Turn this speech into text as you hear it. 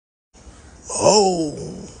Oh,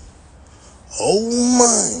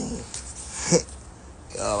 OhMane.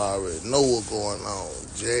 Y'all already know what's going on,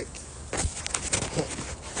 Jack.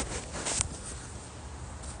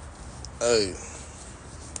 Hey,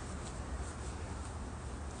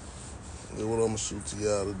 this what I'ma shoot to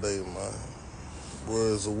y'all today, man.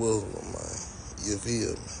 Words of wisdom, man. You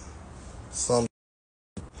feel me?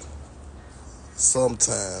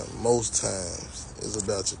 Sometimes, most times, it's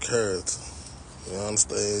about your character. You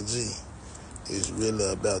understand, G? It's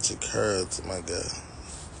really about your character, my guy.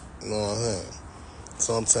 You know what I'm saying?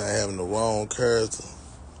 Sometimes having the wrong character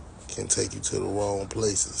can take you to the wrong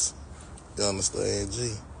places. You understand,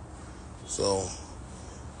 G? So,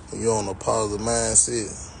 when you're on a positive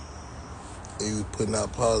mindset and you putting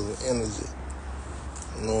out positive energy,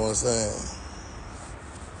 you know what I'm saying?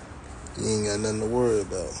 You ain't got nothing to worry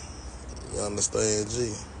about. You understand,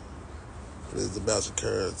 G? But it's about your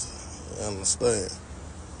character. You understand?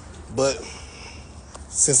 But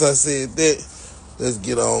since I said that, let's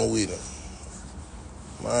get on with it.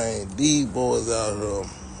 Man, these boys out here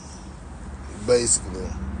basically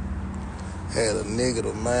had a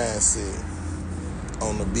negative mindset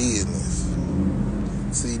on the business.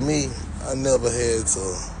 See, me, I never had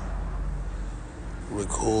to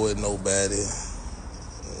record nobody.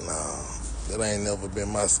 Nah, that ain't never been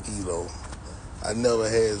my skill. I never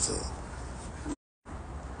had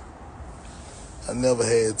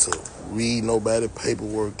to read nobody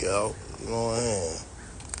paperwork out. You know what I mean?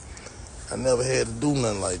 I never had to do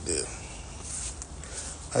nothing like that.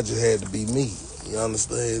 I just had to be me. You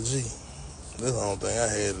understand, G? That's the only thing I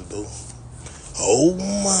had to do. Oh,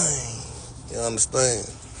 man. You understand?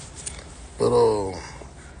 But,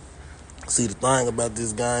 see, the thing about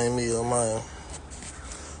this game is, man,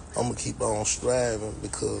 I'm going to keep on striving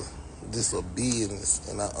because this is a business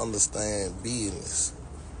and I understand business.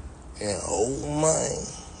 And, oh, man,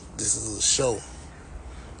 this is a show.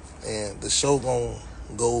 And the show going to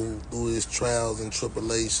go through its trials and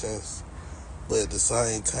tribulations. But at the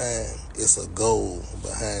same time, it's a goal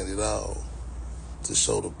behind it all to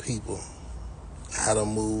show the people how to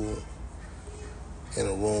move in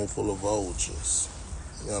a room full of vultures.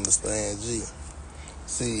 You understand, G?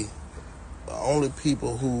 See, the only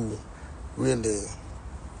people who really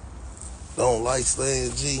don't like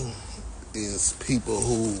staying G is people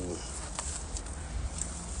who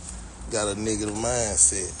got a negative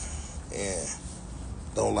mindset and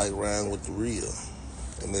don't like riding with the real.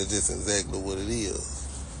 And that's just exactly what it is.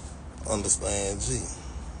 Understand, G?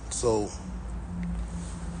 So,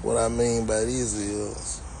 what I mean by this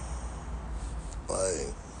is,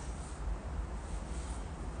 like,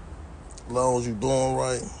 as long as you doing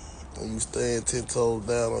right and you staying 10 toes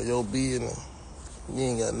down on your business, you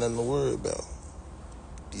ain't got nothing to worry about.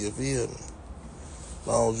 You feel me? As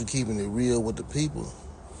long as you keeping it real with the people,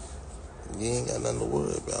 you ain't got nothing to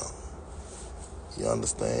worry about. You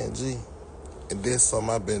understand, G? And that's something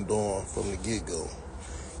I've been doing from the get-go.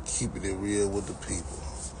 Keeping it real with the people.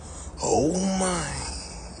 Oh,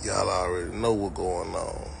 my. Y'all already know what's going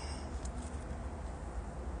on.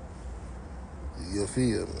 You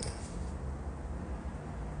feel me?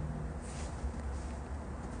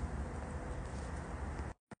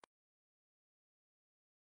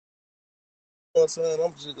 You know what I'm saying?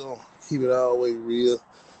 I'm just going to keep it all the way real.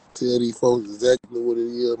 Tell these folks exactly what it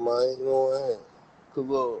is, man. You know what I mean?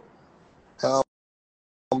 Because how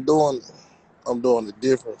I'm doing it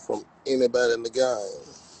different from anybody in the game.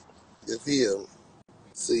 You feel me?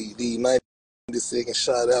 See, these 90-second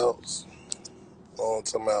shout outs, I'm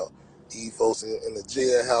talking about these folks in the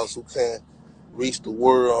jailhouse who can't reach the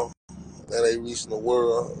world. That ain't reaching the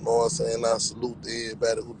world. You know what I'm saying? I salute to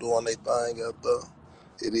everybody who doing their thing out there.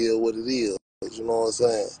 It is what it is. You know what I'm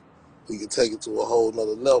saying? We can take it to a whole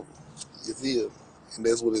nother level. You feel me? And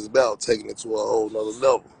that's what it's about, taking it to a whole nother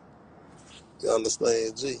level. You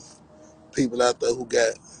understand, G? People out there who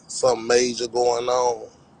got something major going on,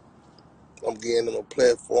 I'm giving them a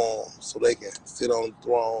platform so they can sit on the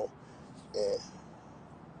throne and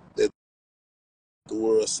let the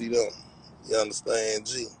world see them. You understand,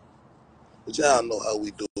 G? But y'all know how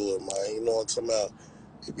we do it, man. You know what I'm talking about?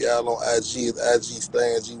 If y'all on IG, it's IG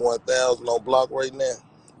Stan G1000 on block right now.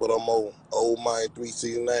 But I'm on OhMane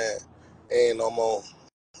 369 and I'm on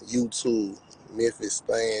YouTube, Memphis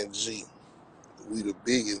Stan G. We the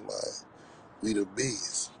biggest, man. We the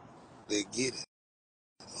biggest. They get it.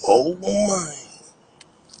 OhMane.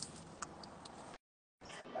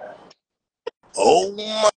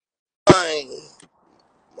 OhMane.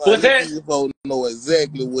 What's Man, that? these folks know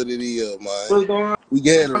exactly what it is, man. What's going We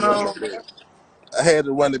had to run on? it back. I had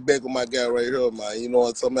to run it back with my guy right here, man. You know what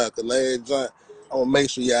I'm talking about? The last joint, I'm gonna make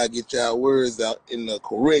sure y'all get y'all words out in the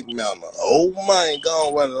correct manner. Oh man, go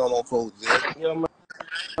on running on folks, Jack. Yeah, man.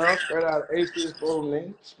 I'm straight out of A64,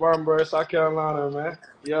 man. Spartanburg, South Carolina, man.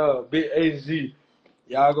 Yeah, big AZ.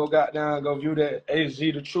 Y'all go goddamn go view that AZ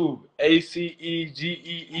the truth.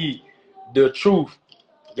 ACEGEE. The truth.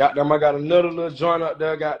 Goddamn, I got another little joint up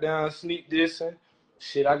there, goddamn sneak dissing.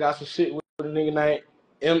 Shit, I got some shit with a nigga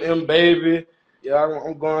named Baby. Yeah,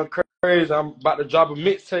 I'm going crazy. I'm about to drop a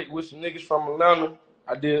mixtape with some niggas from Atlanta.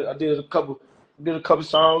 I did a couple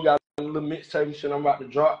songs, got a little mixtape and shit I'm about to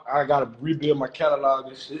drop. I gotta rebuild my catalog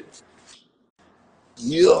and shit.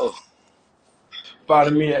 Yeah. Follow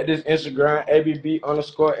me at this Instagram,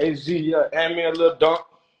 ABB_AZ. Yeah, add me a little dunk.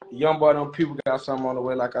 Young boy, them people got something on the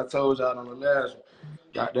way, like I told y'all on the last one.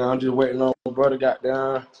 Goddamn, I'm just waiting on my brother,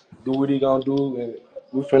 goddamn, do what he gonna do, and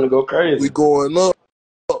we finna go crazy. We going up.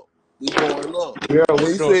 We going up. Yeah, Yeah,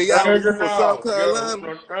 we you done said changing you from South now. Yeah, we Carolina?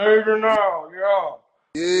 done changing now. Yeah.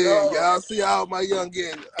 Yeah, Yeah. y'all see all my young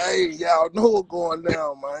kids. Hey, y'all know what's going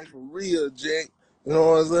down, man. For real, Jack. You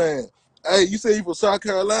know what I'm saying? Hey, you say you from South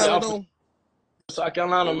Yeah, Carolina, I'm from though? South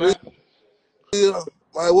Carolina, For man. real?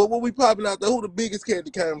 Man, what we popping out there? Who the biggest cat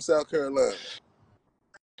that came from South Carolina?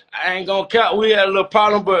 I ain't gonna count. We had a little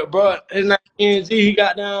problem, but bro, his name NG. He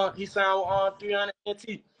got down. He signed on 300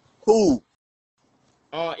 NT. Who?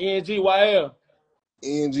 NGYL.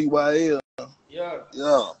 NGYL. Yeah.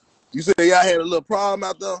 Yeah. You said y'all had a little problem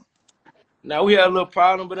out there? Now we had a little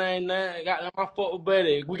problem, but ain't nothing. Got my fuck with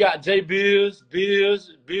buddy. We got J Bills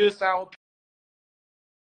sound.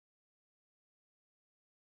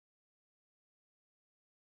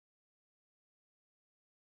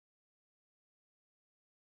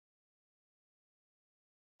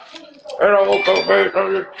 And I woke up back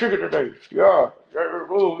on the chicken today. Yeah.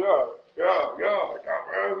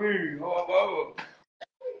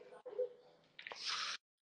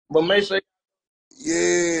 But make sure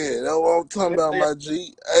Yeah, that's what I'm talking about, my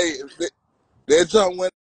G. Hey, that jump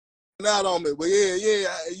went out on me. But yeah.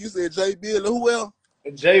 You said J. Bill. Who else?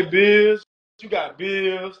 J Bills, you got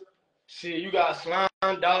Bills. Shit, you got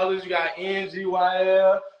Slime Dollars, you got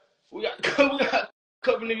NGYL. We got a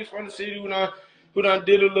couple niggas from the city who done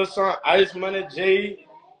did a little song. Ice Money J.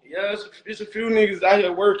 Yeah, it's a few niggas out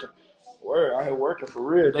here working. Word, out here working for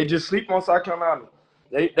real. They just sleep on South Carolina.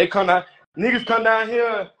 They come down, niggas come down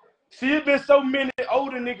here. See, it's been so many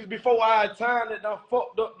older niggas before our time that done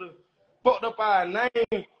fucked up our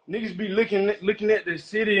name. Niggas be looking at the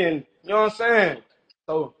city and you know what I'm saying?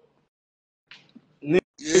 So nigga,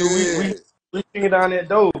 Yeah. we thinking down that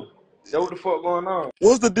door. That what the fuck going on?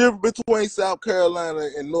 What's the difference between South Carolina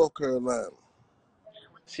and North Carolina?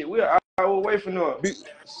 Shit, we are away from them. Big,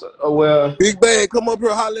 So, well, BIGBAGG, come up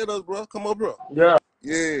here, holler at us, bro. Come up here. yeah.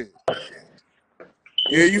 Yeah.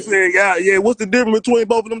 Yeah, you said, yeah. What's the difference between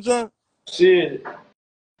both of them, John? Shit.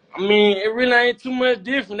 I mean, it really ain't too much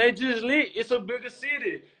different. They just lit. It's a bigger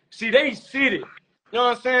city. See, they city. You know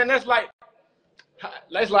what I'm saying? That's like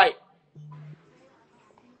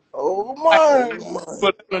Oh, like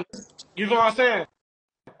man. you know what I'm saying?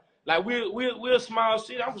 Like we're a small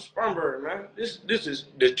city. I'm from Spartanburg, man. This is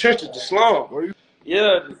the church of the slum.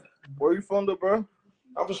 Yeah, Where you from, though, bro?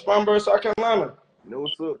 I'm from Spartanburg, South Carolina. Do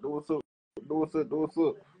what's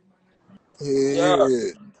up. Yeah,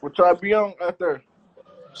 Yeah. What y'all be on out there?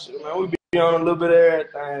 shit, man, we be on a little bit of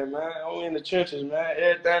everything, man. We in the trenches, man.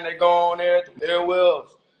 Everything that go on there, everywhere. You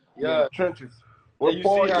in the Yeah, trenches. yeah. What You see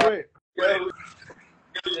part how? you at? Yeah,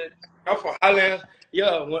 I'm from Highland.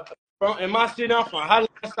 Yeah, in my city, I'm from Highland,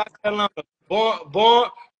 South Carolina.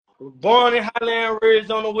 Born in Highland,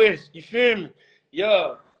 raised on the West. You feel me?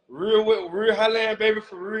 Yeah, real Highland, baby,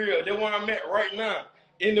 for real. That's where I'm at right now.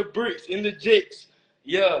 In the bricks, in the jakes.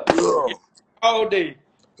 Yeah, Yeah. yeah, all day.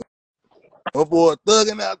 My boy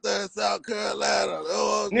thugging out there in South Carolina. That's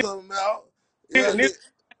what I'm Nigga, talking about. Yeah,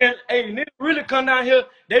 nigga, hey, niggas really come down here.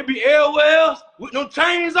 They be LWLs with no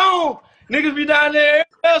chains on. Niggas be down there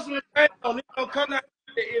else with no chains on. Niggas don't come down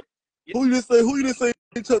here. Who you just say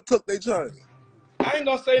took their chain? I ain't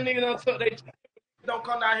gonna say niggas don't tuck they chains. Don't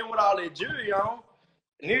come down here with all that jewelry on.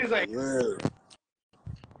 Niggas ain't. Yeah.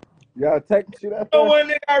 Y'all taking shit out You know there? one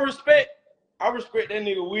nigga I respect? I respect that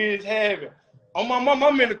nigga Wiz Having. On my mom,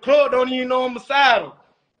 I'm in the club, don't even know I'm beside him.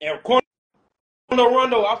 And Corner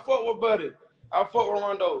Rondo, I fuck with Buddy. I fuck with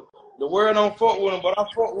Rondo. The world don't fuck with him, but I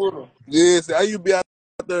fuck with him. Yeah, see, I used to be out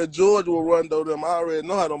there in Georgia with Rondo them. I already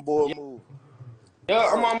know how them boys Yeah, move.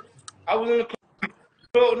 yeah, I was in the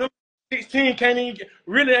club. Them 16 can't even,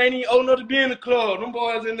 really ain't even old enough to be in the club. Them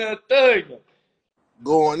boys in there thugging.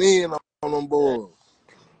 Going in on them boys.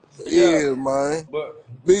 Yeah, Yeah, man. but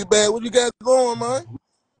BIGBAGG, what you got going, man?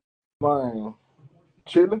 Man,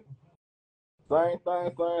 chilling. Same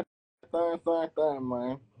thing,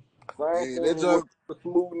 man. Same Yeah, that thing what junk a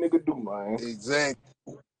smooth nigga do, man. exactly,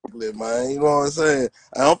 man. You know what I'm saying?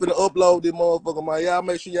 I'm finna upload this motherfucker, man. Y'all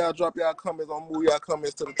make sure y'all drop y'all comments on move y'all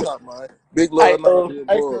comments to the top, man. Big love, not real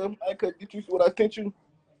boy. I could get you what I sent you.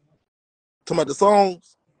 Talking about the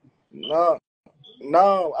songs.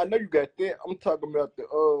 No, I know you got that. I'm talking about the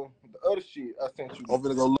other shit I sent you I'm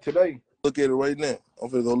finna go today. look at it right now. I'm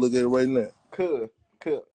finna go look at it right now.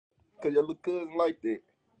 Cause your little cousin like that.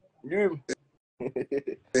 You hear me? I'm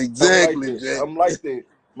like Exactly, that. Jack. I'm like that.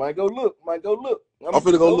 Might go look. I'm finna Just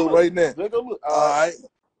go go look look. right now. Just go look. All All right. right.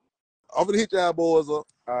 I'm finna hit y'all boys up.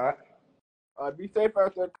 All right. Be safe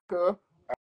out there, cuz.